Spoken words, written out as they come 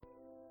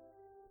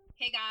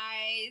Hey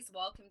guys,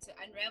 welcome to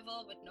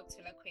Unravel with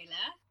Noctula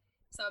Quela.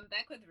 So I'm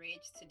back with Reg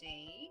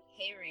today.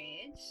 Hey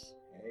Reg.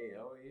 Hey,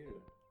 how are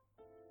you?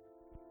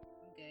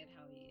 I'm good,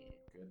 how are you?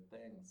 Good,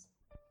 thanks.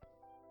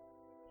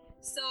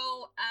 So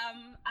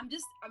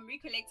I'm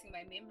recollecting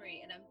my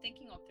memory and I'm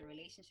thinking of the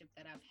relationship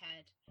that I've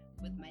had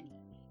with money.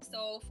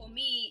 So for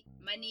me,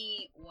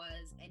 money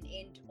was an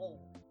end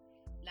all.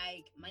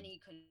 Like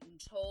money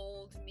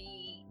controlled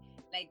me.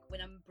 Like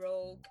when I'm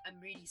broke, I'm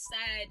really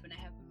sad. When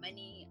I have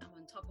money, I'm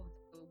on top of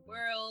the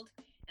world.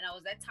 And I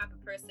was that type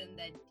of person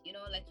that,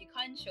 like you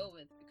can't chill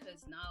with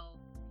because now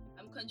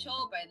I'm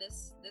controlled by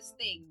this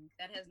thing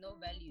that has no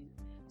value.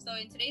 So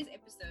in today's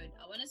episode,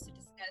 I want us to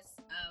discuss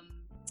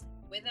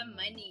whether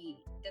money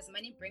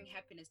bring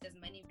happiness? Does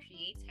money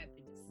create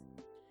happiness?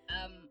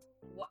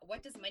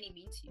 What does money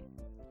mean to you?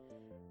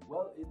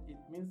 Well, it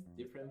means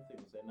different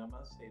things, and I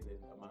must say that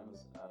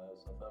amongst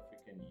South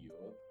African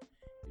youth,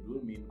 it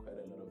will mean quite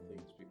a lot of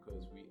things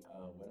because we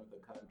are one of the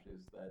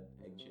countries that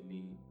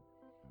actually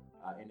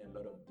are in a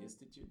lot of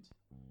destitute.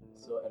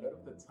 So, a lot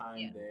of the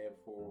time, Yeah.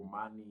 therefore,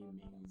 money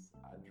means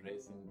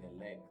addressing the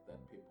lack that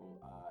people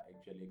are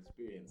actually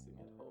experiencing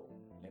at home,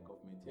 lack of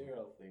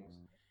material things,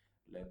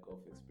 lack of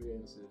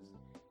experiences,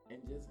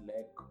 and just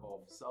lack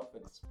of self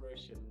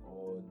expression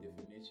or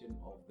definition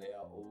of their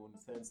own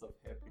sense of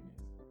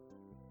happiness.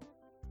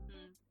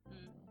 Mm,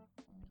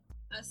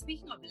 mm.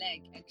 Speaking of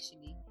lag,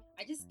 actually,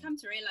 I just come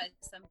to realize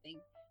something.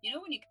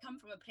 When you come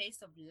from a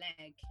place of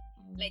lag,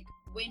 like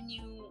Mm, when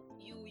you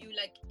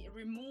like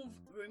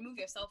remove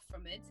yourself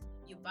from it,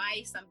 you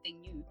buy something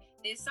new.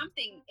 There's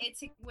something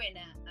ethic when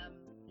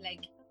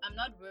like I'm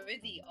not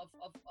worthy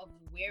of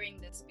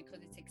wearing this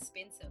because it's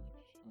expensive.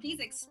 Please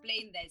mm.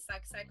 explain that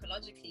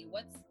psychologically.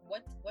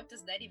 What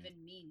does that even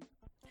mean?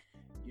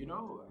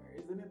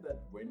 Isn't it that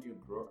when you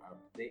grow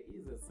up, there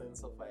is a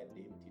sense of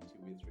identity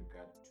with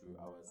regard to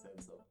our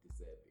sense of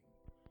deserving?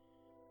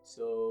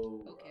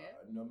 So, Okay.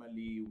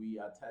 normally we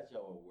attach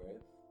our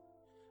worth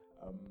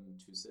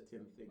to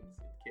certain things.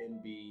 It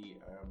can be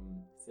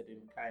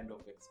certain kind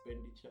of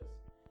expenditures.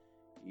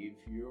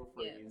 If you,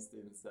 for Yeah.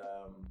 instance,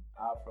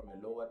 are from a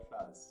lower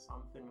class,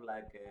 something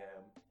like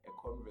a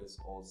Converse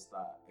All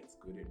Star, it's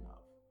good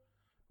enough,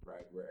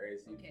 right?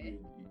 Whereas if Okay.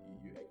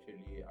 you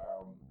actually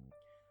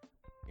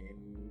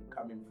in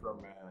coming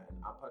from an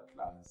upper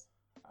class,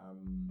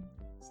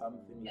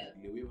 something Yeah.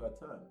 like Louis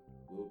Vuitton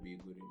will be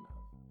good enough.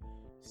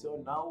 So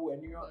now,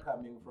 when you are Good.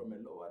 coming from a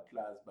lower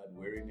class but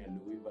wearing a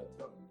Louis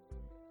Vuitton,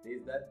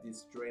 there's that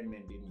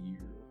distrainment in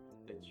you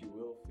that you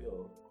will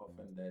feel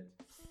often that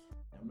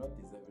I'm not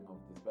deserving of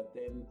this. But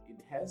then it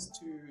has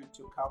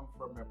to come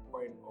from a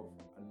point of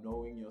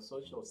knowing your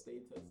social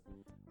status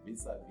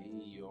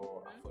vis-a-vis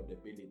your Mhm.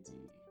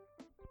 affordability.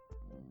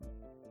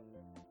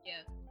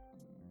 Yeah.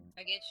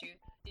 I get you.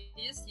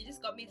 You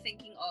just got me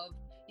thinking of,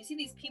 you see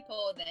these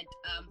people that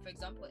for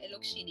example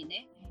elokishini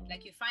ne,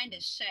 like you find a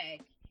shack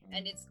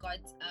and it's got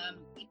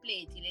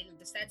iplate,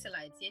 the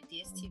satellites, yeah,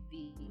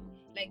 DSTV.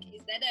 Like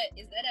is that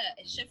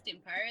a shift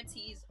in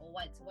priorities, or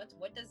what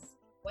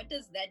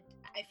does that,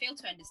 I fail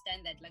to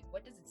understand that. Like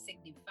what does it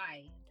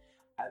signify?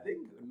 I think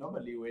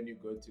normally when you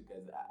go to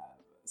Gaza,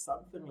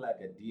 something like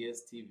a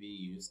DSTV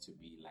used to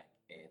be like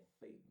a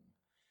thing.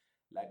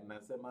 Like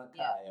Nasema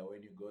Yeah. Kaya,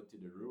 when you go to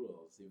the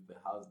rurals, if the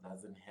house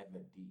doesn't have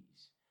a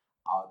dish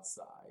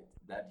outside,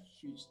 that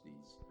huge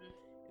dish, Mm.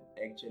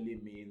 it actually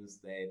means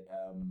that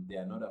they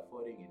are not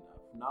affording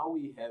enough. Now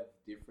we have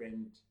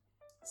different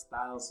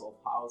styles of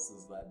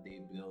houses that they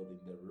build in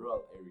the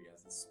rural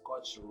areas, a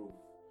Scotch roof.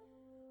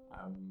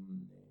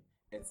 Um,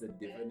 it's a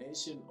Okay.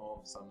 definition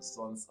of some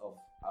sorts of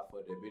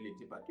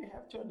affordability, but you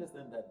have to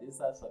understand that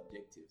these are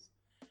subjectives.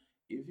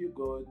 If you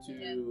go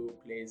Yeah. to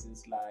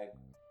places like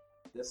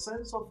the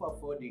sense of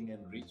affording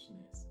and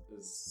richness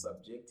is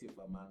subjective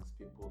amongst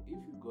people.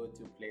 If you go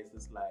to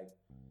places like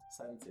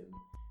Santon,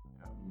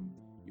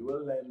 you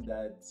will learn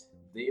that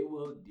they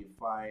will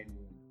define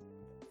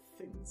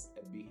things,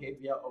 a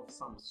behavior of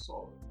some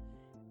sort,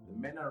 the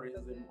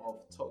mannerism Okay. of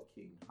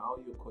talking, how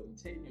you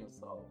contain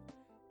yourself,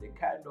 the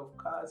kind of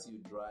cars you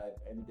drive,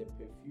 and the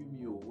perfume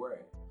you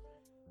wear.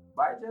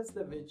 By just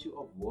the virtue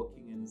of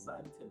walking in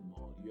Santon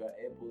Mall, you are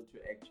able to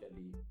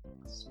actually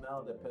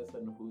smell the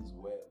person who's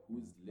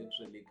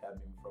literally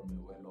coming from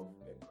a well-off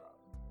background.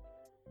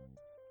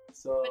 But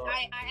So,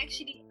 I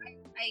actually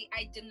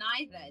I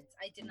deny that.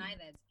 I deny mm,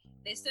 that.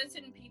 There's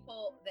certain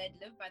people that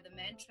live by the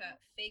mantra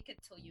fake it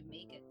till you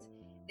make it.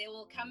 They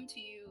will come to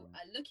you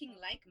looking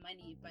like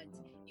money, but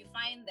you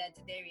find that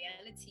their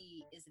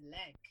reality is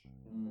lack.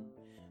 mm,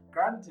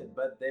 granted,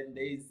 but then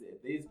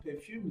there's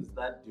perfumes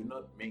that do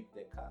not make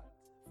the cut.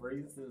 For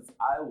instance,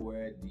 I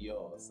wear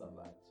Dior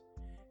Savage.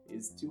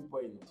 It's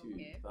 2.2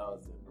 Okay.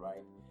 thousand,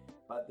 right?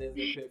 But there's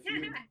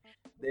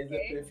a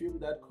Okay. perfume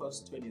that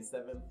costs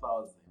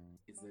 27,000.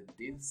 It's a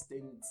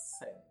distinct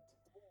scent.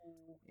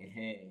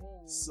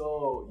 Ooh.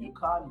 So you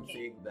can't Okay.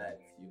 fake that.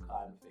 You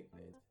can't fake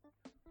that.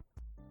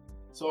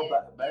 So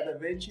Yeah, by yeah. the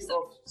virtue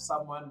So of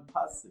someone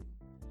passing,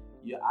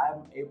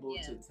 I'm able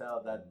yeah. to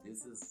tell that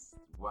this is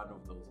one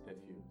of those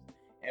perfumes.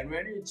 And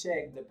when you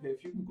check, the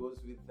perfume goes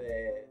with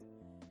the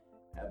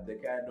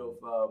kind of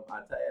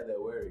attire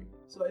they're wearing.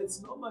 So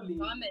it's normally,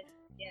 Garment.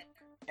 Yeah.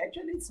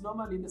 actually, it's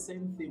normally the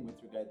same thing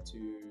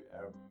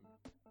um,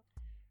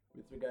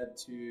 with regard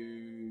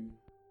to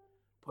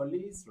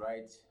police,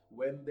 right?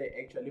 When they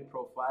actually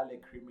profile a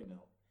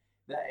criminal,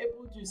 they're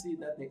able to see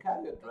that the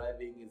car you're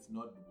driving is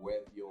not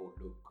worth your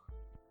look.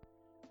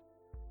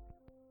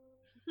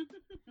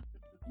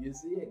 You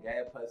see a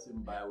guy passing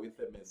by with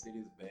a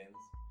Mercedes Benz,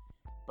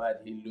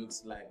 but he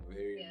looks like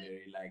very, Yeah.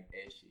 very like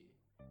ashy.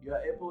 You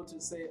are able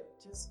to say,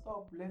 just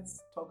stop,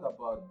 let's talk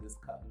about this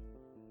car.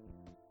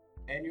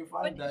 And you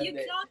But find that you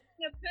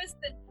classing a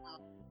person now.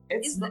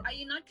 it's not Are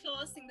you not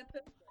classing the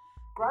person?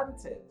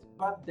 granted,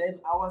 but then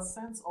our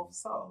sense of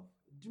self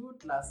do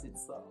class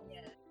itself.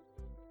 Yeah.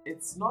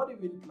 It's not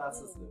even Ooh.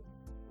 classism.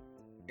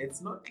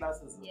 It's not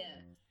classism.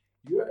 Yeah.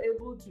 You're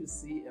able to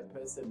see a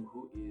person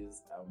who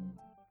is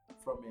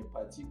from a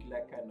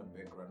particular kind of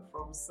background,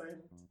 from scent,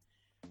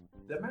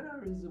 the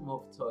mannerism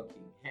of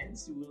talking.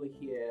 Hence, you will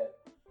hear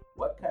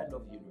what kind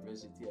of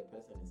university a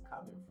person is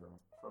coming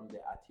from the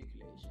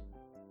articulation.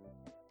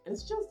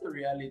 It's just the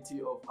reality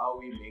of how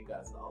we make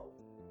ourselves.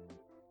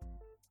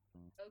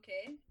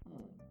 Okay.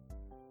 Hmm.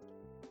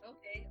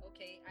 Okay.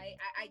 Okay.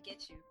 I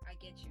get you. I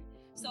get you.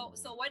 So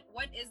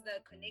what is the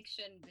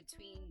connection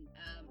between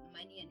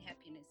money and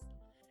happiness?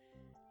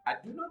 I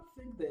do not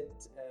think that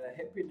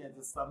happiness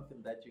is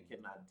something that you can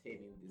attain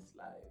in this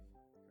life.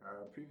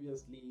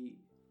 Previously,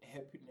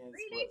 happiness was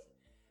Really?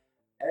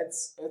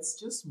 it's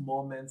just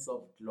moments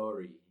of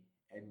glory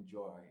and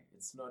joy.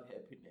 It's not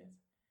happiness.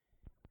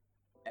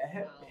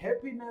 Wow.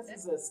 Happiness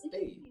is That's a interesting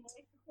state.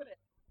 way to put it.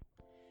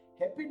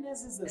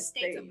 Happiness is A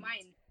state of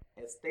mind.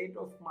 a state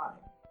of mind.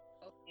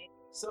 Okay.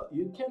 So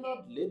you Okay.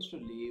 cannot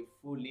literally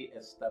fully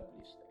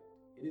establish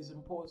that. It is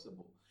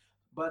impossible.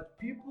 But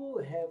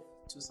people have,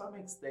 to some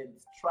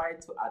extent,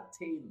 tried to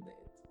attain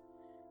that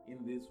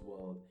in this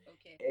world.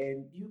 Okay.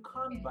 And you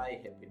can't Okay. buy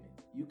happiness.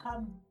 You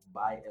can't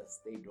buy a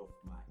state of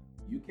mind.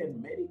 You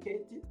can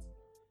medicate it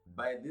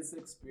by these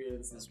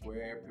experiences Okay.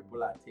 where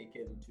people are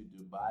taken to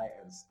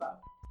Dubai and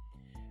stuff.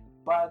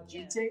 But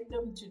you Yeah. take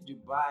them to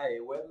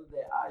Dubai when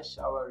they are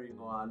showering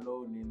or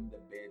alone in the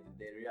bed,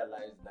 they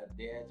realize that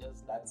they are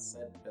just that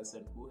sad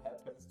person who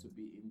happens to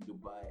be in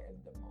Dubai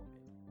at the moment.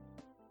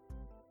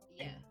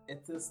 Yeah.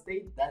 It's a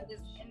state And that this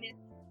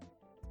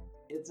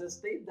it's a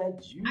state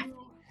that you I think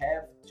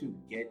have to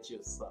get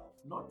yourself,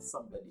 not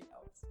somebody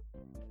else.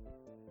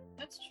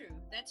 that's true.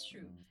 That's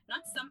true. Mm,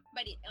 Not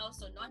somebody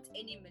else or not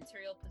any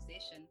material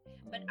possession.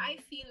 But mm, I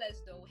feel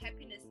as though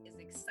happiness is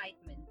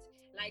excitement.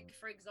 Like,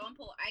 for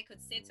example, I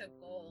could set a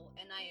goal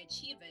and I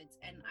achieve it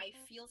and I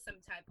feel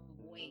some type of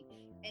way,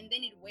 and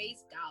then it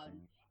weighs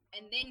down.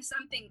 And then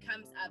something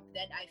comes up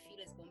that I feel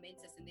is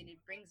momentous and then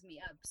it brings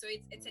me up. So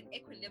it's an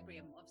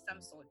equilibrium of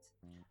some sort,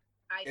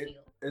 I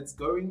feel. it's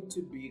going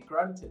to be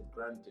granted.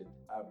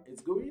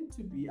 It's going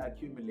to be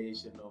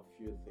accumulation of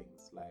few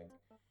things. Like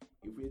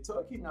if we're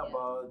talking Yeah.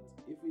 about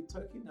if we're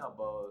talking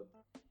about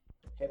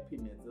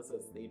happiness as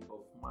a state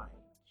of mind,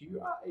 you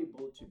are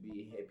able to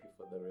be happy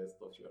for the rest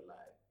of your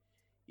life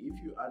if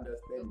you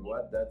understand Okay.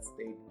 what that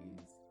state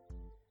is.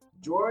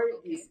 Joy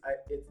Okay.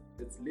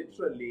 it's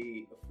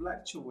literally a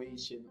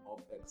fluctuation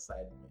of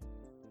excitement,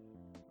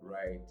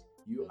 right?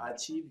 You Okay.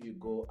 achieve, you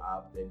go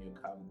up, then you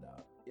come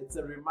down. It's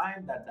a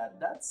reminder that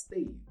that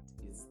state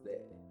is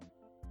there.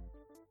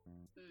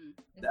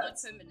 It's not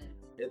That's permanent.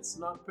 it's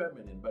not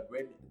permanent, but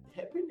when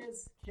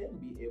happiness can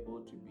be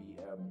able to be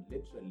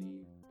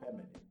literally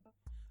permanent,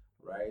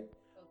 right?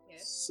 Okay.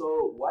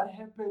 So what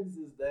happens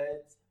is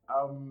that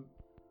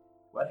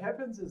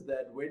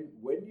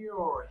when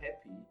you're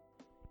happy,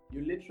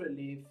 you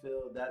literally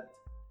feel that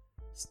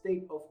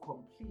state of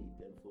complete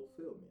and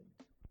fulfillment,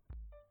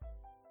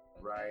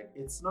 Okay. right?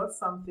 It's not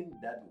something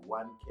that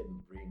one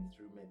can bring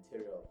through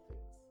material things.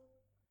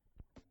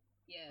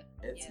 Yeah.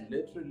 It's Yeah.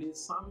 literally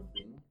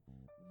something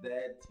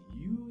that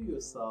you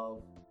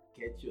yourself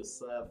get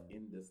yourself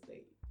in the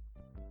state.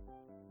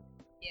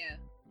 Yeah.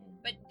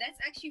 Mm. But that's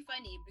actually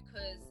funny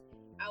because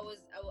I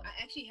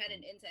actually had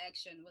an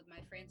interaction with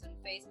my friends on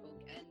Facebook,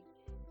 and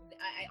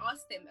I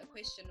asked them a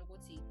question,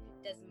 Uguti,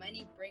 does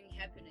money bring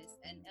happiness?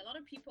 And a lot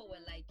of people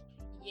were like,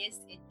 yes,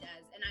 it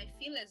does. And I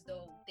feel as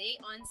though they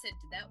answered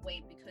that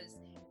way because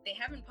they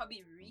haven't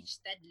probably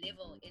reached that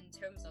level in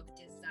terms of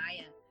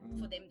desire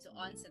for Mm. them to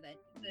answer that.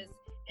 Because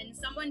and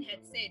someone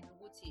had said,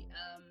 Uguti,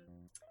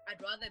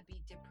 I'd rather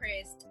be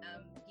depressed,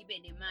 give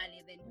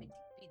nemali than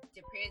be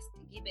depressed,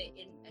 give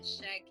in a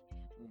shack.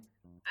 Mm.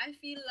 I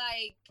feel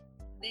like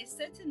there's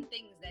certain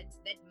things that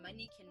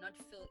money cannot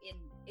fill in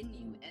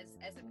you Mm.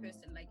 as a Mm.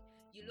 person. Like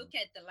you look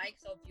at the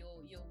likes of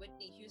your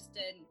Whitney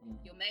Houston,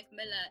 Mm. your Mac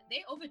Miller,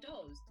 they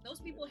overdosed. Those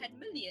people had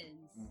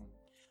millions. Mm.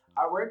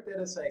 I worked at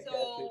a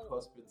psychiatric So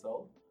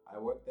hospital. I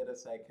worked at a yeah,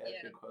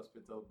 psychiatric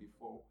hospital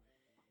before,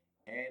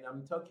 and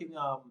I'm talking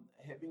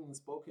having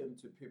spoken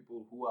to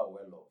people who are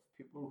well off,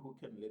 people who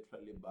can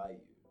literally buy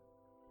you,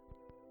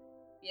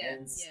 yeah,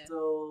 and yeah,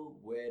 still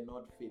we're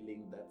not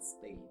feeling that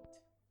state,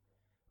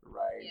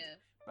 right? yeah.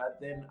 But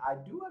then I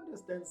do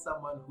understand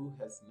someone who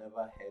has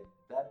never had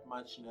that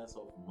muchness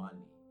of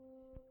money.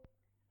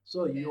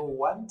 So Yeah. you're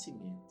wanting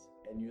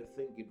it and you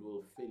think it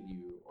will fill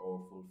you or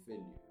fulfill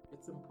you.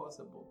 It's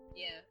impossible.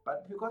 Yeah.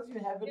 But because you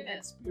haven't Yeah.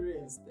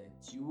 experienced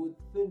that, you would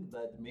think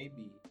that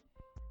maybe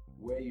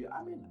where you,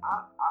 I mean,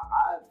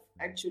 I've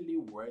actually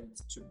went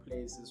to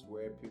places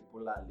where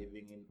people are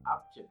living in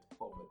abject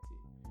poverty,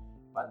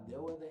 but they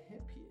were the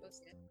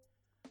happiest, Okay.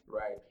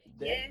 right?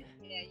 Then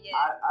Yeah. Yeah.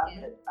 Yeah. I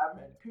Yeah. met I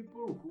met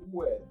people who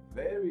were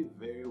very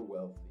very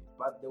wealthy,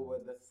 but they were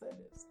the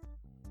saddest.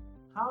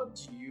 How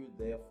do you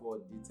therefore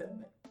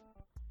determine?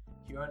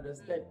 You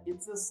understand? Mm.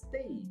 It's a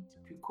state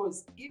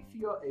because if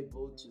you're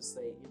able to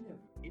say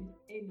in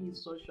any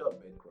social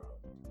background,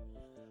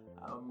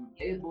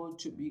 Yeah. able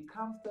to be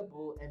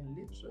comfortable and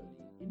literally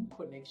in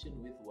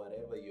connection with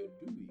whatever you're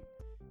doing,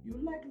 you're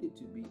likely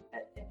to be.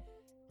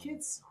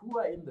 Kids who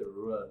are in the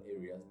rural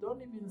areas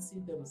don't even see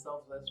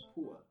themselves as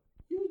poor.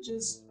 You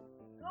just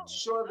No,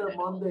 show not them at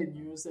on all. the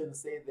news and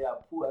say they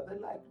are poor. They're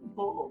like,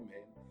 no,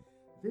 man,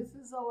 this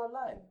is our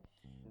life.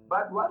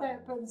 But what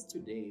happens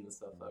today in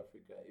South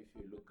Africa, if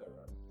you look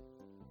around,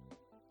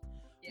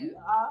 we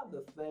Yeah. are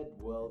the third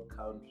world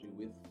country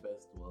with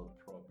first world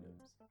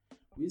problems.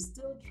 We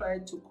still try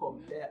to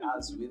compare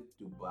us with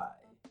Dubai,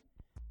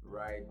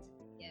 right?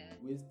 Yeah.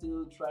 We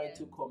still try Yeah.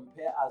 to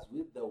compare us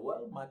with the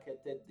well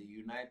marketed the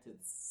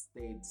United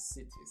States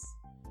cities.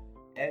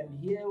 And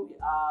here we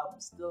are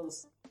still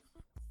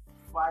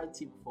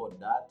fighting for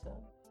data,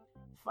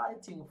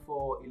 fighting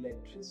for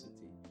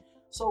electricity.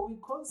 So we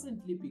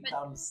constantly But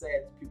become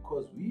sad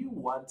because we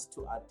want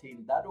to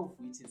attain that of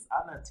which is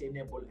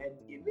unattainable and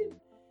even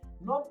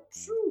not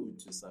true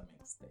to some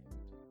extent.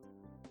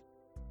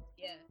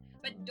 yeah.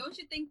 But don't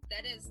you think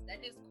that is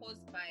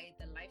caused by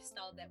the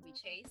lifestyle that we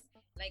chase?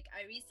 Like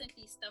I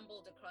recently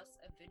stumbled across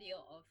a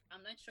video of,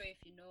 I'm not sure if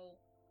you know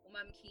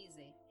Umam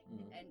Kize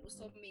Mm, and mm,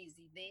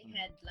 Usomizi. They mm,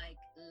 had like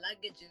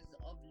luggages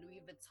of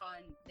Louis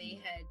Vuitton. They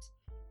mm, had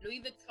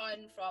Louis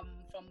Vuitton from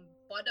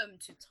bottom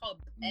to top,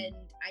 mm. and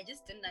I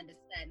just didn't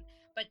understand.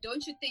 But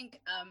don't you think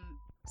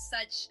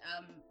such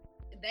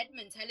that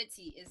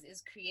mentality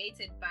is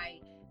created by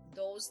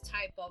those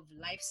type of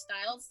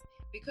lifestyles?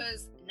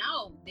 Because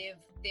now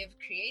they've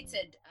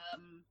created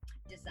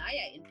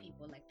desire in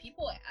people. Like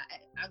people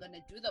are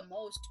gonna do the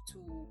most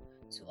to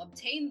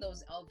obtain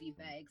those LV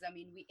bags. I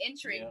mean, we're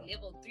entering Yeah,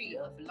 level three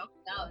yeah, of yeah,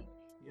 lockdown,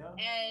 yeah.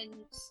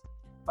 and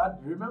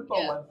But remember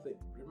yeah, one thing.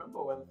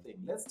 Remember one thing.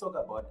 Let's talk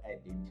about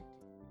identity,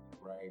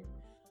 right?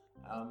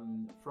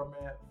 From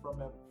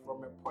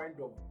a point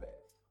of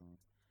birth,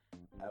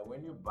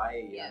 when you buy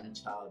a yeah, young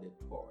child a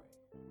toy,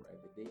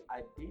 right? They yeah,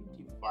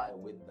 identify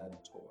with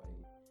that toy.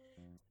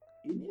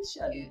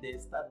 Initially, yeah, they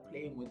start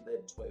playing with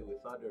that toy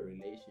without a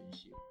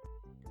relationship.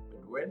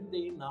 But when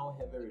they now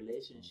have a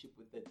relationship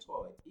with the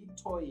toy,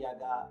 toy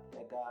yaga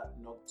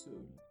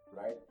noctune,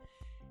 right?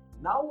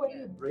 Now, when yeah,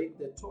 you break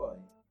the toy,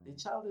 the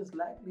child is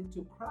likely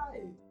to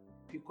cry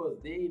because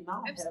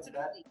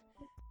absolutely.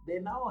 they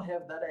now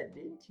have that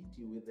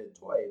identity with the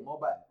toy.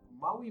 Ngoba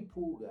maui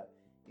puga,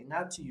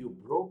 ingati you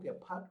broke a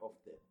part of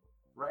them,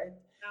 right?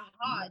 The N-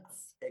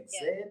 hearts, yeah,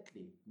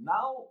 Exactly.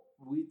 Now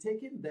we're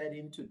taking that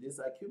into this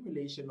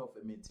accumulation of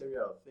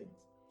material things.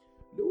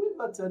 Louis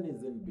Vuitton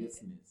is in yeah,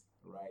 business,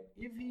 right?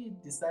 If he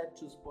decide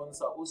to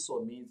sponsor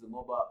Usomizi,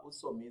 ngoba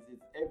Usomizi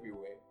is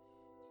everywhere,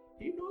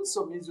 he knows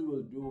Somizi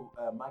will do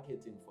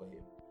marketing for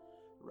him,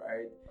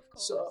 right? of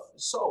So, course,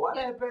 so what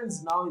yeah,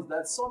 happens now is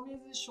that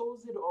Somizi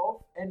shows it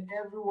off, and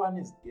everyone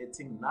is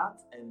getting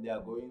nuts, and they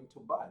are going to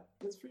buy.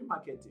 It's free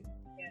marketing.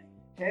 yeah,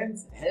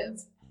 Hence, yeah,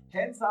 hence,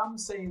 hence, I'm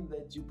saying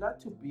that you got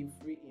to be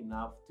free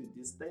enough to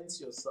distance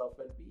yourself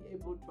and be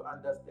able to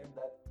understand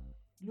that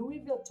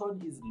Louis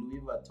Vuitton is Louis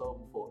Vuitton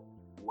for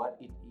what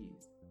it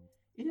is.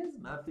 It has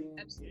nothing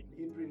absolutely,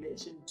 in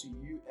relation to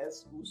you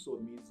as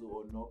Usomizu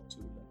or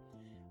Noctula.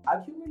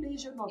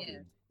 Accumulation of yeah,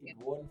 it yeah,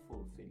 won't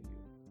fulfill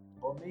you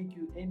or make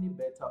you any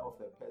better of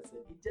a person.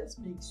 It just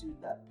makes you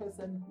that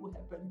person who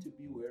happened to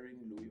be wearing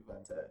Louis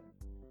Vuitton.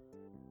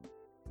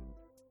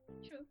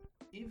 true.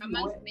 If you were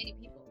Amongst many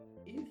people.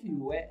 if you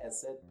were a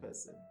sad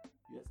person,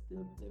 you're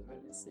still the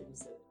very same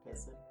sad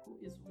person who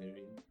is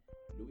wearing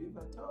Louis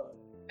Vuitton.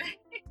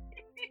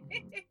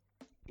 Mhm.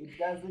 It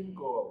doesn't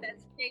go away.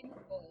 That's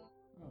painful.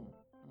 Mm,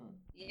 mm,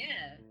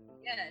 Yeah,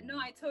 yeah. No,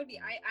 I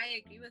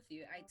agree with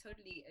you. I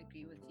totally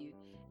agree with you.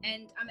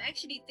 And I'm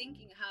actually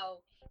thinking how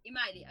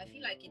Imali, I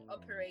feel like it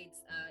operates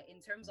in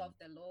terms of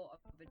the law of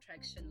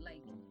attraction.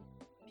 Like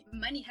mm.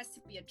 money has to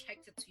be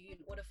attracted to you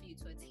in order for you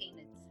to attain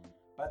it.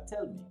 But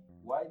tell me,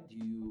 why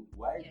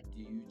Yeah. do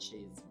you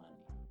chase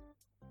money?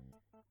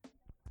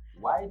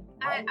 Why is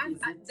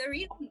it?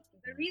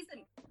 The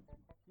reason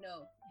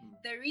no, Mm,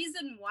 the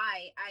reason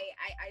why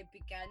I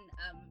began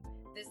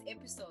this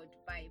episode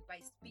by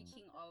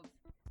speaking of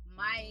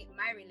my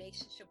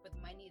relationship with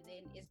money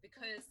then is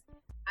because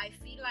I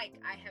feel like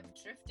I have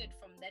drifted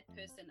from that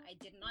person. I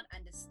did not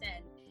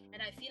understand,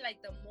 and I feel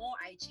like the more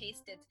I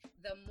chased it,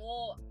 the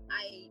more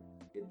I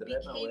It ran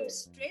became away.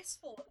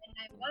 stressful, and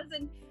I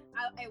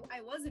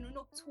wasn't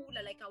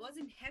unokuthula, like I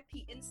wasn't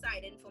happy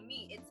inside. And for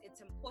me,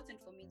 it's important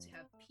for me to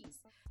have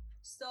peace.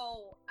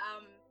 So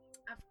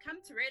I've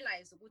come to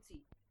realize,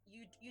 Uguti,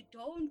 you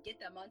don't get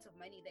the amount of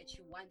money that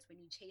you want when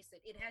you chase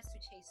it. It has to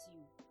chase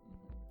you.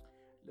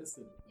 Mhm.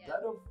 Listen, Yeah,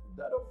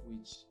 that of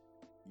which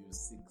you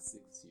seek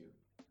seeks you,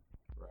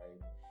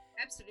 right?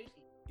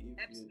 absolutely, If you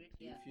absolutely,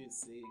 if yeah, you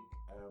seek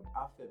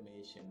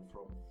affirmation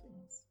from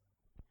things,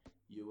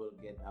 you will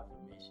get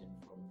affirmation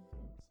from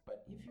things.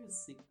 But if you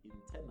seek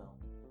internal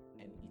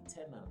and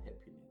eternal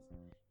happiness,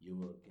 you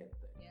will get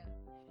that, yeah,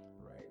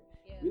 right?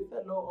 yeah, With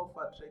the law of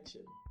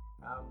attraction,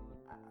 um,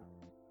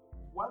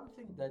 one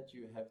thing that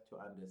you have to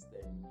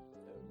understand,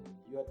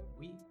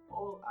 we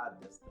all are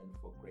destined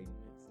for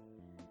greatness,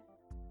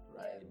 yeah,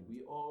 right?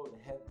 We all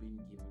have been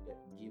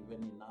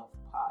given enough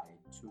pie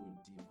to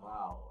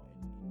devour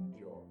and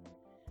enjoy.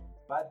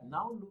 But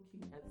now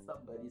looking at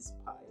somebody's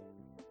pie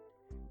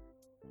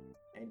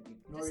and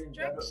ignoring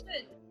that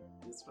distraction,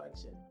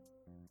 distraction,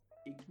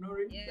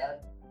 ignoring yeah,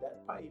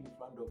 that pie in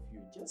front of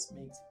you just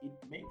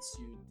makes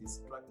you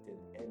distracted.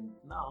 And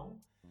now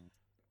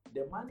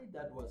the money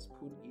that was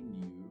put in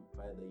you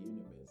by the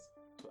universe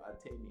to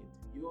attain it,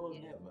 you will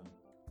yeah, never,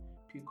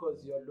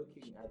 because you're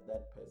looking at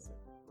that person,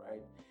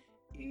 right?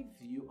 If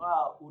you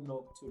are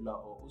Unoktula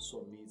or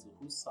Usomizu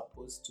who's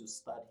supposed to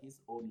start his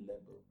own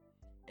label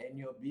and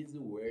you're busy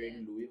yeah,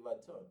 wearing Louis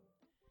Vuitton,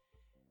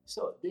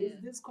 so there's yeah,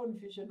 this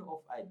confusion of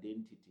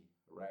identity,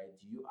 right?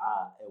 You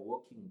are a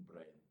walking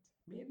brand.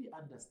 Maybe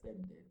understand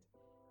that.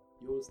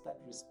 You'll start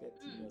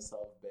respecting mm,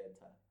 yourself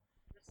better.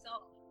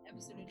 yourself,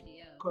 absolutely,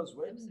 yeah, Because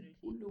when absolutely,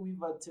 Louis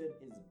Vuitton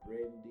is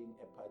branding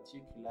a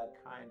particular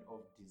kind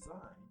of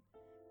design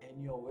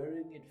and you're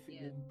wearing it yeah,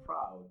 feeling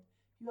proud,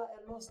 you are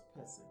a lost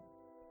person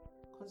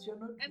because you're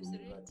not Louis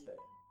absolutely. Vuitton,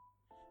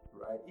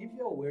 right? If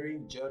you're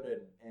wearing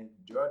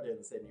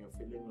Jordans and you're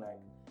feeling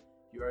like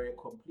you're a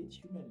complete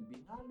human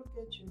being, I look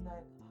at you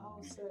like, how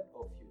sad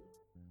of you.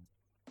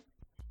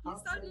 You How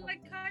sound sad of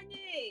like you.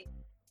 Kanye.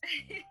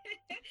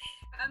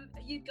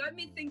 You got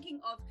me thinking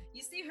of,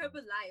 you see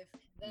Herbalife,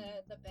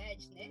 the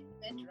badge, ne?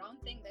 That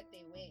round thing that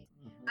they wear.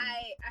 Mhm.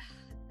 I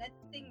that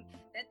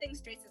thing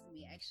stresses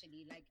me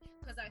actually, like,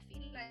 because I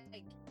feel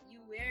like you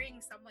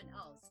wearing someone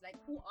else. Like,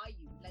 who are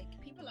you? Like,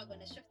 people are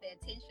gonna shift their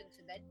attention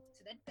to that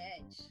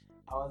badge.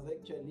 I was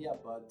actually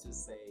about to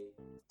say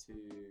to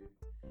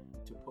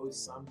to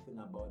post something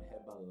about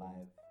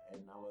Herbalife,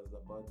 and I was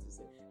about to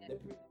say the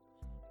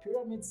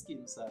pyramid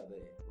schemes are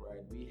there,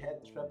 right? We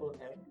had Treble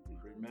M,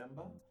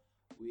 remember?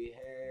 We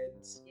had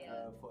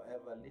Yeah,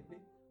 Forever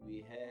Living.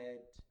 We had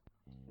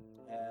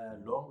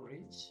Long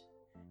Reach,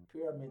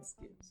 pyramid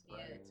schemes, yeah,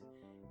 right?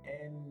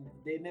 And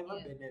they never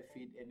yeah,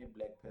 benefit any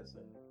black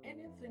person.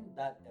 Anything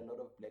that a lot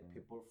of black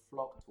people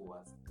flock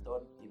towards,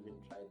 don't even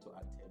try to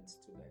attend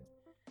to that.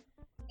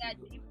 yeah,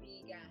 Because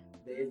deeply, yeah.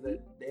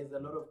 there's a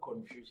lot of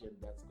confusion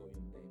that's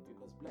going there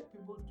because black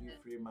people do Yeah.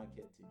 free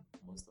marketing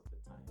most of the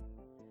time.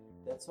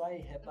 That's why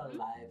Mm-hmm.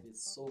 Herbalife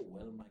is so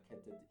well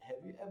marketed.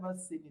 Have you ever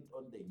seen it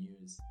on the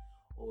news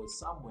or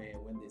somewhere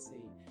when they say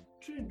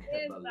drink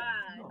Herbalife?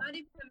 Never, No, not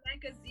even a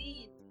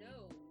magazine.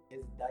 No.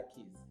 it's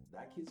Dakis.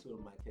 Dakis will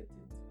market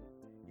it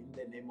in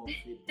the name of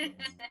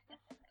fitness,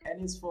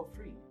 and it's for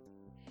free.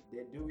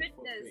 They do it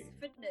for Fitness, free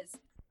fitness.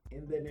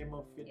 in the name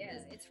of Yeah,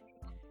 fitness. it's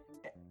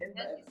And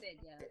as that you said,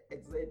 yeah.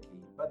 exactly.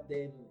 But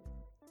then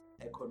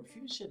a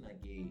confusion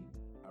again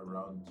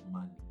around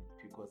money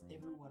because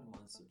everyone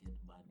wants to get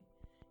money.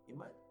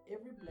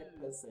 Every black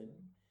Mm. person,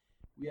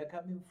 we are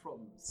coming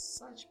from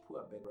such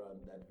poor background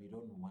that we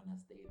don't want to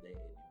stay there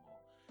anymore.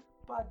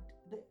 But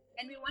the,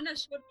 And we want a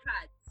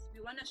shortcut.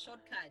 We want a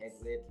shortcut.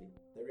 exactly,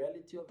 the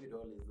reality of it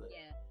all is that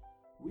Yeah,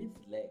 with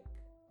lack,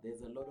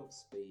 there's a lot of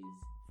space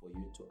for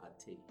you to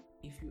attain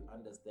if you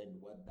understand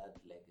what that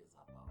lack is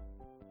about.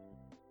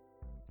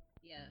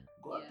 yeah,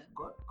 God, yeah,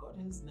 God, God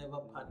has never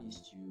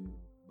punished you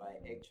by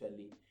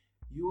actually.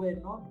 You were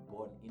not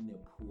born in a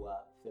poor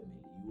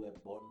family. You were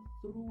born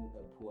through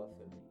a poor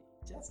family.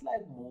 Just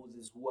like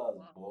Moses, who was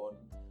wow. born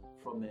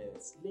from a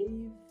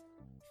slave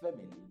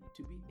family,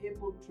 to be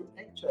able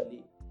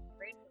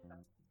Great.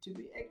 to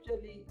be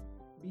actually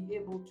be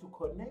able to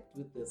connect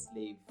with the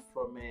slave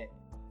from a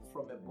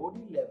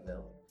body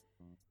level,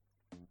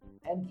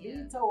 and Yeah,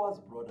 later was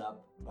brought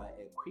up by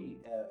a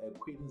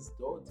queen's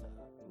daughter,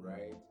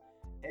 right?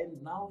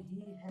 And now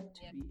he had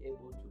to yeah, be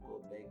able to go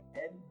back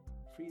and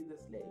free the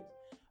slaves.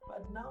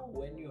 But now,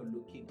 when you're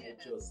looking at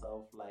yeah.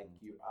 yourself like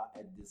you are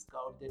a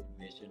discounted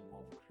version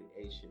of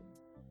creation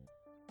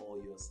or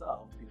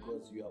yourself Mm-hmm.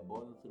 because you are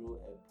born through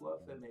a poor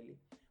family,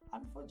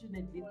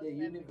 unfortunately, Poor the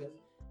family.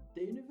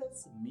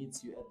 universe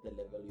meets you at the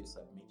level you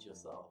submit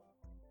yourself.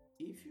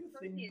 If you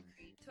think, Totally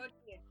agree.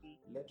 Totally agree.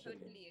 literally,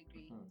 Totally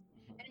agree. mhm,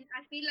 mhm, And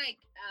I feel like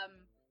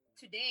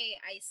today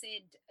I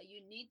said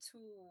you need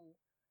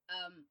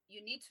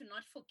to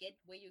not forget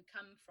where you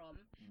come from,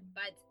 mhm,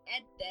 but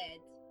at that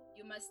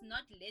you must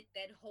not let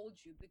that hold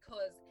you,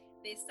 because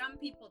there's some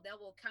people that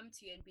will come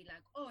to you and be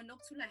like, oh,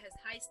 Noktula has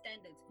high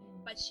standards,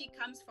 but she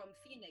comes from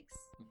Phoenix.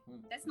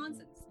 That's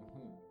nonsense.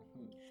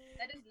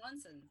 That is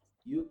nonsense.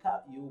 You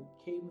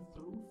came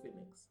through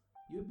Phoenix.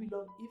 You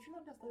belong. If you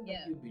understand that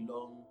Yeah. you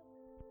belong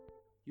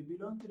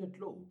to the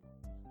globe.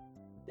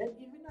 Then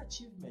even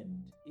achievement,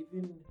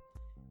 even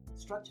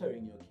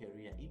structuring your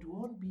career, it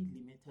won't be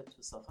limited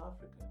to South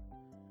Africa.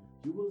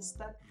 You will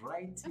start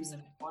writing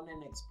Absolutely. on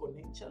an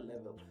exponential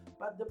level.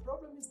 But the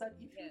problem is that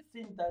if Yeah. you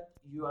think that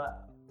you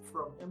are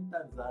from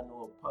Mtanzan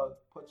or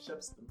Port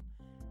Shepstone,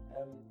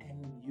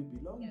 and you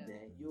belong Yeah.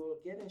 there, you will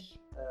get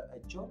a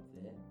job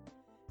there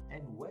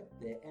and work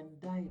there and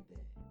die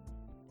there.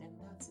 And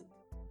that's it.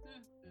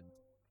 Mhm.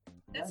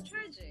 That's That's it.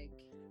 tragic.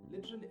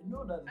 Literally,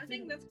 no, that's the I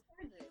think thing. that's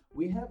tragic.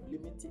 We have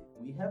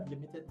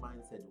limited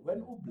mindset.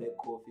 When Black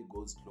Coffee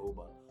goes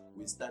global,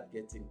 we start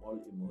getting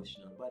all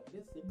emotional. But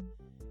listen,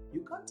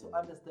 you got to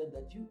understand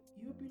that you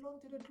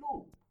belong to the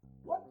globe.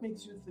 What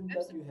makes you think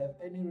that you Absolutely. have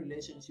any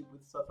relationship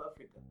with South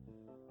Africa?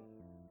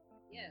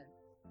 Yeah.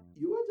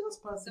 You are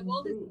just The passing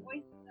world is through.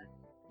 oyster.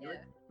 You're,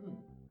 Yeah.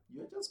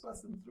 you're just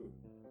passing through.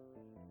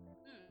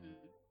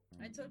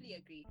 I totally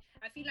agree.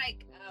 I feel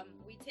like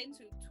we tend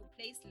to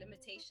place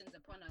limitations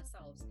upon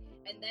ourselves,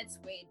 and that's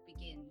where it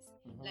begins.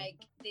 Like,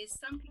 there's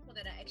some people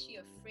that are actually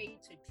afraid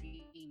to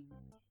dream.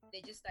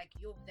 They're just like,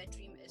 yo, that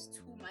dream is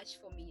too much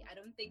for me. I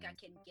don't think I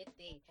can get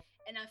there.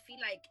 And I feel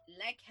like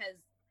lack has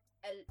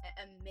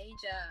a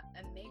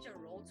major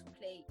role to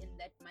play in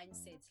that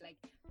mindset. Like,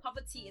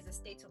 poverty is a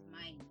state of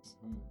mind.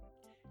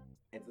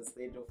 It's a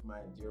state of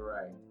mind. You're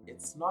right.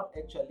 It's not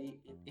actually.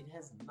 It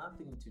has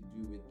nothing to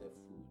do with the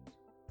food.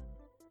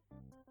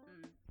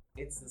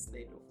 It's a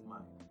state of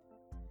mind.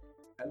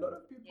 A lot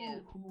of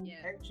people who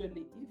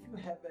actually, if you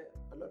have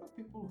a lot of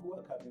people who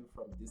are coming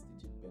from this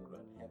digit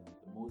background have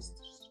the most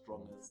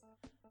strongest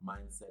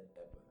mindset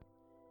ever.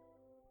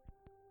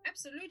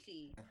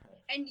 Absolutely.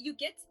 And you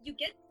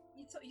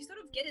sort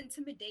of get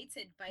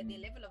intimidated by their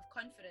level of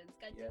confidence.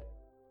 Yeah,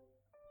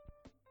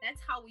 That's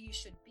how you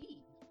should be.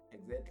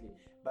 exactly.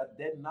 But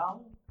then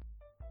now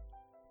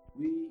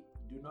we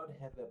do not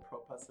have a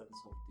proper sense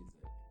of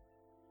deserving.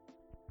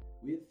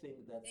 We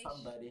think that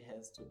somebody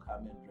has to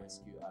come and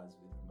rescue us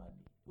with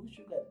money. Who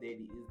sugar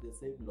daddy is the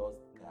same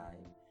lost guy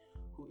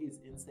who is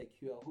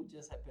insecure, who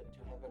just happened to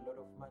have a lot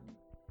of money.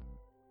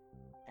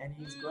 And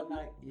he's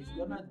gonna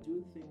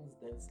do things,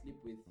 then sleep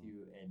with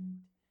you, and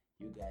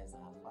you guys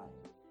are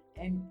fine.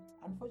 And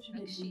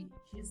unfortunately,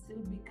 he still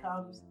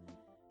becomes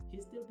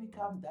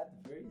that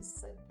very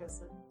sad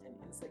person, an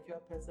insecure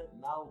person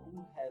now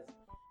who has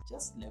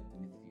just slept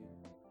with you.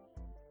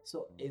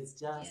 So it's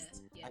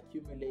just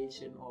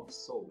accumulation of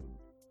soul.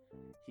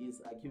 He's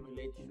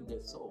accumulating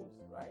the souls,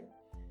 right?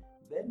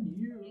 Then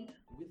you,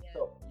 with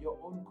your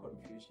own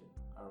confusion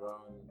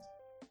around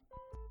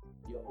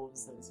your own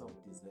sense of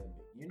deserving.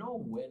 You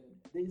know, when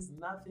there's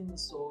nothing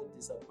so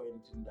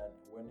disappointing than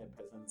when a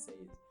person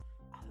says,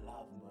 "I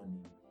love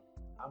money,"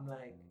 I'm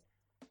like,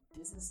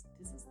 this is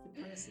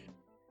depressing.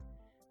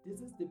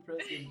 This is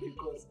depressing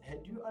because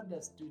had you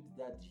understood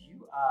that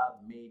you are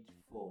made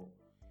for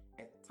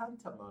a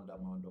tantamount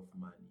amount of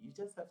money, you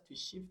just have to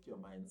shift your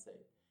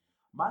mindset.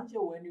 Manja,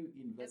 when you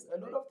invest, a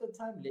lot of the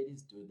time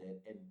ladies do that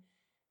and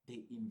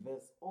they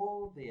invest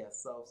all their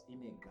selves in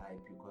a guy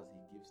because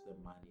he gives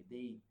them money.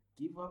 They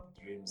give up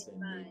dreams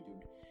and they do.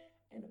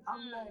 And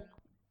I'm like,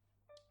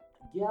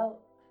 girl,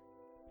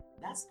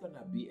 that's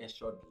gonna be a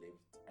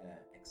short-lived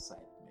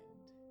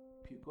excitement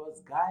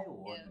because guy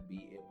won't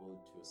be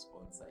able to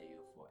sponsor you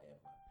forever.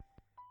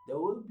 There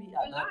will be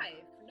another.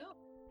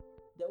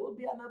 There will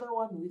be another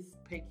one with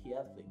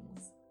peckier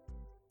things.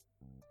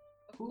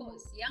 Of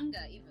course,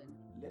 younger even.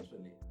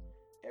 Literally,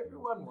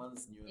 everyone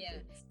wants new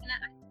things.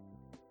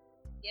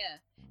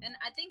 And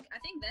I think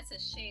that's a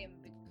shame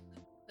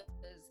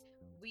because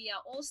we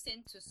are all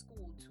sent to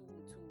school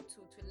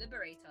to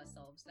liberate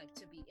ourselves, like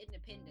to be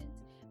independent.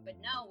 But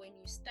now when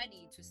you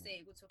study to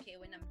say, it's okay,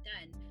 when I'm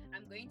done,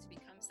 I'm going to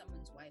become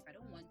someone's wife. I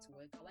don't want to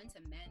work. I want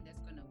a man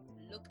that's going to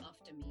look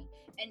after me.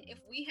 And if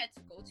we had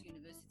to go to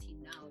university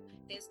now,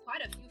 there's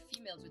quite a few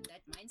females with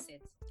that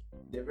mindset.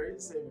 The very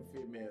same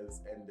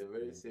females and the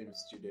very same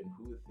student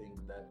who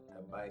think that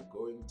by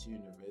going to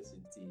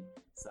university,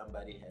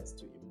 somebody has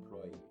to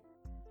employ you.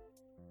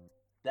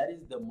 That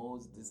is the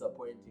most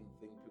disappointing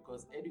thing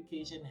because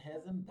education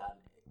hasn't done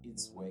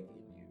its work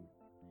in you.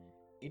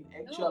 In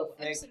actual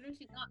fact,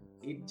 absolutely not.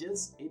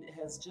 It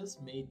has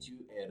just made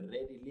you a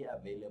readily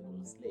available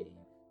slave,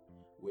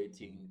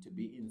 waiting to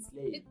be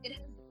enslaved. It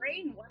has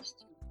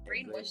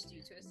brainwashed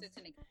you to a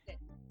certain extent.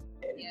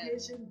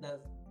 Education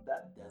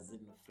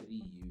doesn't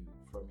free you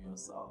from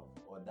yourself,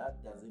 or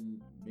that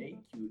doesn't make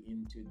you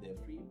into the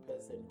free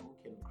person who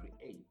can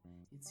create.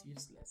 It's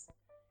useless.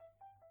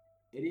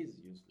 It is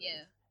useless.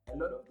 Yeah. A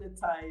lot of the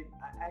time,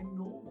 I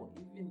know,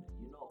 even,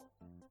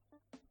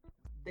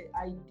 the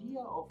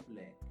idea of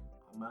lack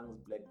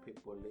amongst black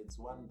people, it's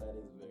one that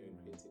is very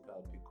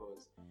critical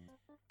because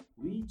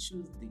we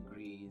choose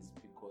degrees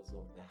because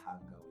of the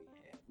hunger we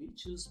have. We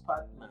choose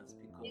partners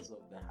because of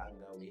the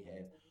hunger we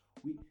have.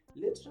 We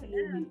literally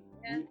Yeah, we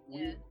yeah,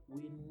 yeah.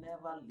 we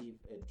never live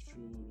a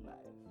true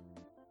life.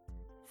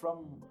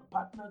 From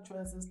partner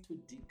choices to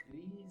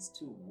degrees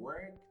to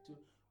work to,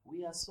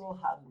 we are so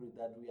hungry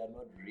that we are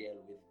not real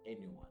with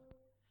anyone.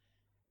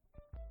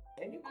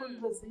 Any Mm,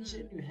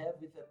 conversation mm. you have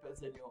with a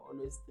person, you're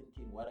always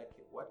thinking,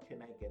 what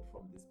can I get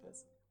from this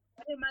person?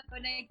 What am I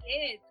gonna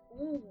get?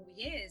 Ooh,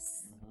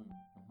 yes.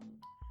 Mhm.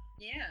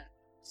 Yeah.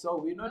 So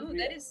we're not No,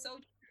 that real. is so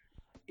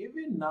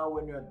Even now,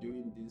 when you're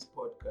doing this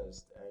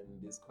podcast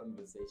and this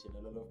conversation,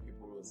 a lot of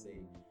people will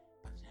say,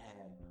 "But,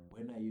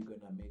 when are you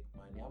gonna make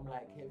money?" I'm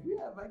like, have you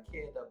ever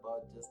cared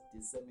about just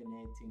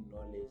disseminating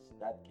knowledge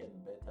that can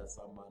better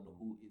someone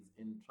who is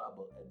in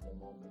trouble at the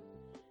moment?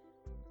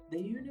 The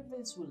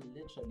universe will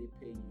literally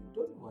pay you.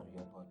 Don't worry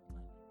about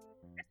money.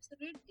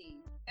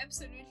 absolutely,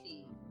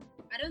 absolutely.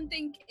 I don't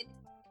think it's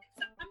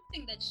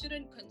something that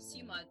shouldn't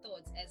consume our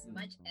thoughts as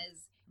much Mm,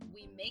 as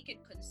we make it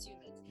consume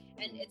it.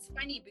 And it's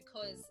funny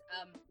because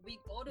we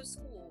go to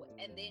school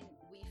and then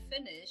we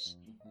finish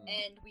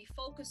and we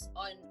focus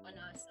on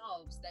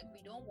ourselves. Like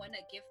we don't want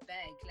to give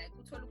back. Like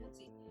uthole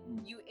ukuthi mm,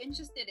 you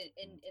interested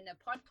in a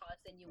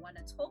podcast and you want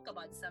to talk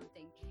about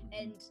something. mm,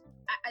 And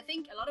I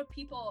think a lot of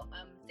people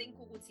think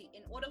ukuthi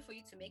in order for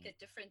you to make a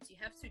difference, you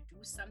have to do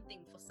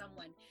something for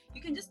someone.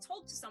 You can just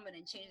talk to someone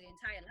and change their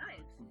entire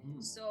life.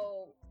 mm. So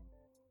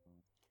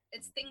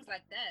it's things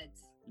like that.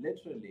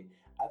 Literally,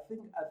 I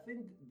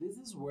think this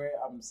is where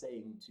I'm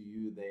saying to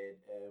you that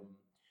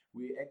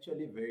we're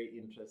actually very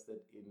interested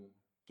in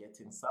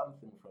getting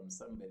something from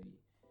somebody,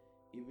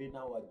 even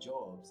our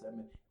jobs. I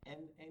mean,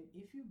 and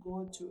if you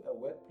go to a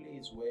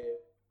workplace where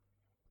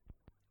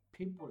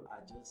people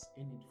are just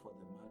in it for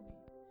the money,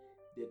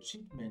 the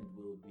treatment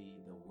will be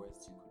the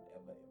worst you could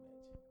ever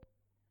imagine.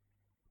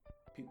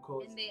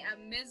 Because And they are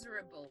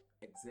miserable.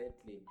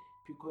 exactly,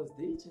 because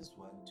they just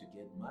want to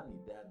get money.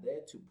 They are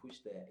there to push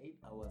their 8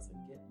 hours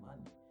and get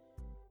money.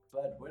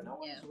 But Yeah. when Yeah.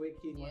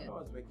 I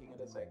was working at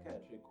a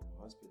psychiatric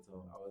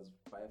hospital, I was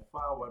by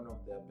far one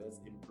of their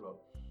best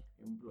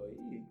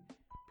employee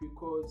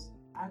because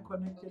I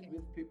connected Okay.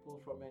 with people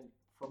from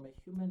a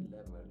human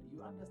level.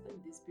 You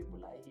understand these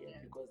people are here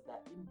Yeah. because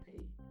they're in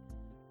pain,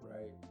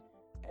 right?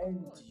 Of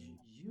And course.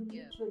 you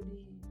Yeah.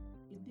 literally,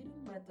 it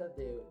didn't matter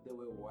they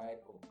were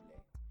white or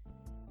black.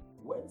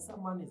 When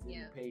someone is in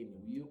Yeah. pain,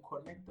 you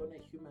connect on a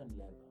human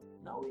level.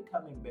 Now we're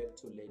coming back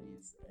to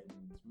ladies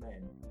and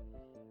men.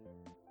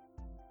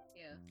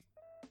 Yeah.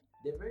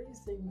 The very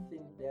same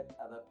thing that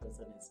other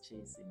person is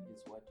chasing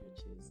is what you're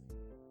chasing.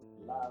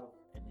 Love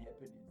and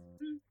happiness.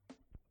 Mm,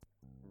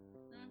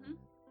 mm-hmm.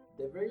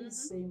 The very Mm-hmm.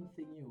 same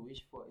thing you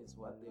wish for is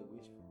what they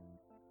wish for.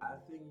 I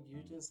think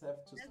you just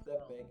have to As step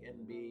well. back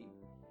and be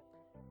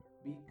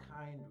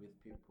kind with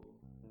people.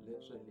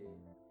 Literally.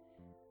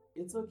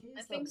 It's okay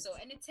I some think so.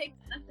 And it takes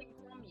nothing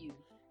from you.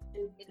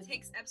 It it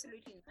takes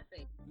absolutely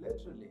nothing.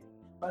 literally.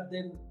 But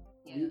then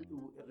Yeah.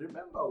 we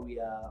remember we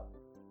are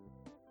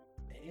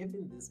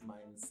having this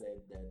mindset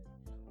that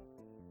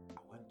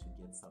I want to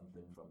get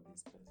something from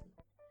this person.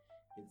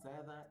 It's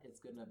either it's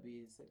gonna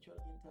be sexual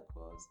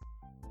intercourse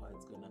or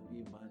it's gonna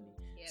be money.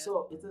 Yeah.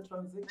 So it's a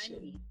transaction.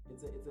 Money.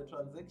 It's a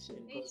transaction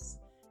Ish. because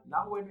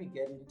now when we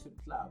get into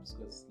clubs,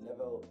 because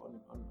level on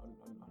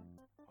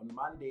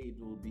Monday it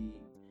will be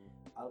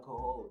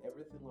alcohol,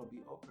 everything will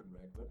be open,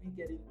 right? When we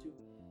get into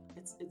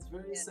it's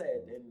very Yeah.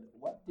 sad, and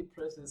what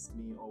depresses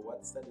me or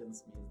what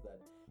saddens me is that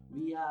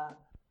we are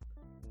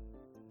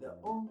the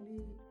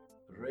only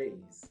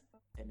race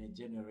and a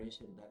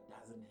generation that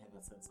doesn't have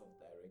a sense of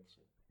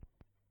direction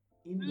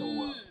in the Mm,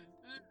 world.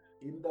 mm,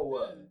 In the mm.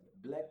 world,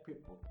 black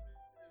people,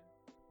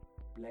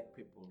 black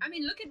people, I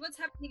mean, look at what's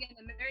happening in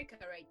America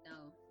right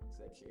now.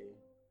 exactly.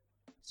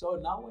 So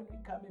now when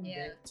we're coming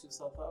Yeah. back to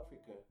South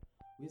Africa,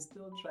 we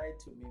still try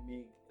to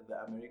mimic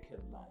the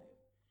American life.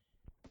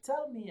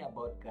 Tell me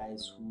about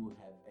guys who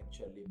have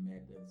actually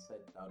met and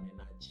sat down and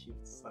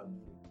achieved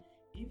something.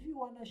 If you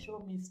want to show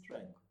me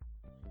strength,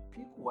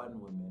 pick one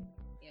woman,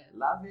 Yeah.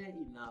 love her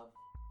enough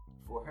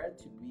for her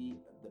to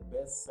be the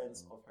best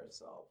sense of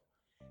herself.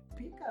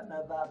 Pick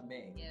another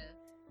man, Yeah.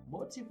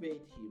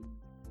 motivate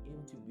him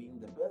into being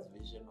the best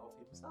version of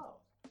himself,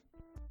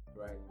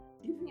 right?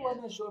 If you Yeah.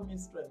 want to show me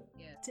strength,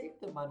 Yeah. take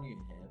the money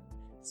you have,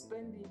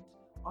 spend it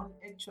on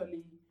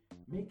actually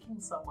making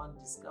someone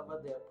discover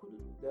their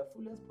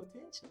fullest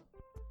potential.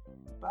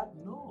 But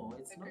no,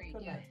 it's not Agreed.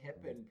 gonna Yeah.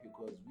 happen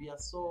because we're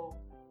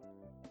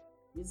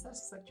such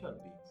sexual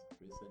beings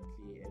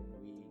recently, and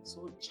we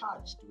so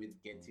charged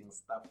with getting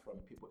stuff from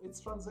people.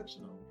 It's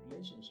transactional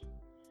relationship.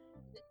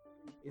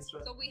 It's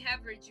So we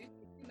have reduced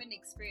human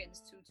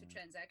experience to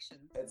transaction.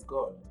 it's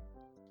gone.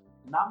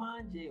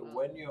 Namanje, Wow.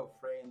 when your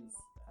friends,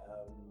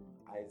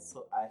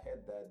 I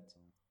heard that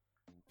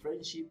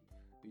friendship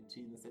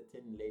between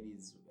certain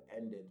ladies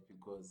ended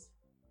because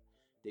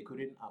they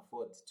couldn't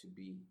afford to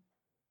be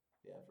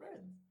their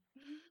friends.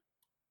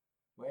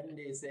 When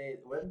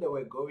they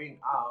were going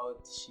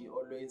out, she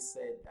always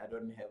said, "I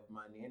don't have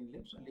money," and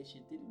literally she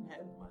didn't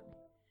have money.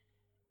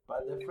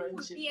 But the Ooh,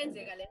 friendship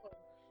ended. iyenzeka leyo.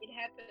 It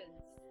happens.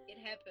 It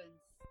happens.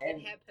 It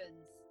And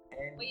happens.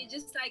 And Where you're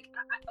just like,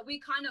 we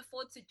can't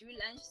afford to do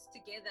lunch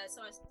together,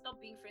 so I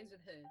stopped being friends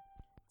with her.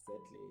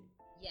 exactly.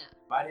 Yeah.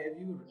 But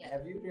Yeah.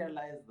 have you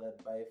realized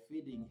that by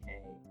feeding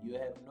her, you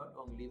have not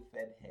only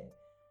fed her,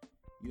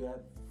 you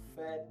have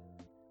fed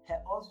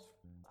her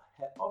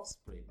her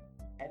offspring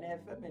and her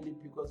family,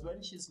 because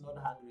when she's not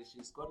hungry,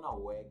 she's gonna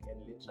work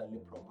and literally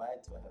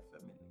provide to her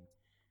family.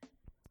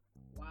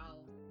 Wow.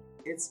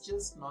 It's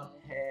just not Wow.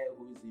 her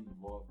who's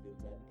involved in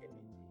that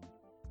energy.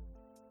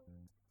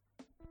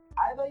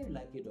 Either you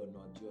like it or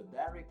not, you're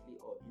directly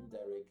or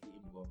indirectly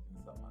involved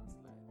in someone's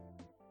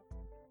life.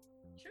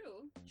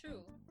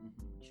 True.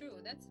 Mhm.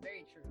 True. That's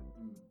very true.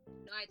 Mm.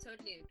 No, I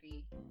totally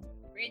agree.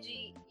 Mm.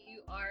 Reggie,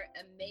 you are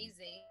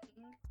amazing.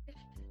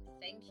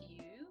 Thank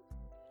you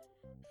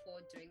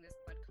for doing this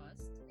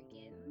podcast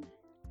again.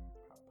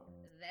 Papa.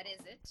 That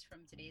is it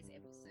from today's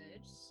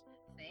episode.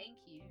 Thank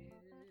you.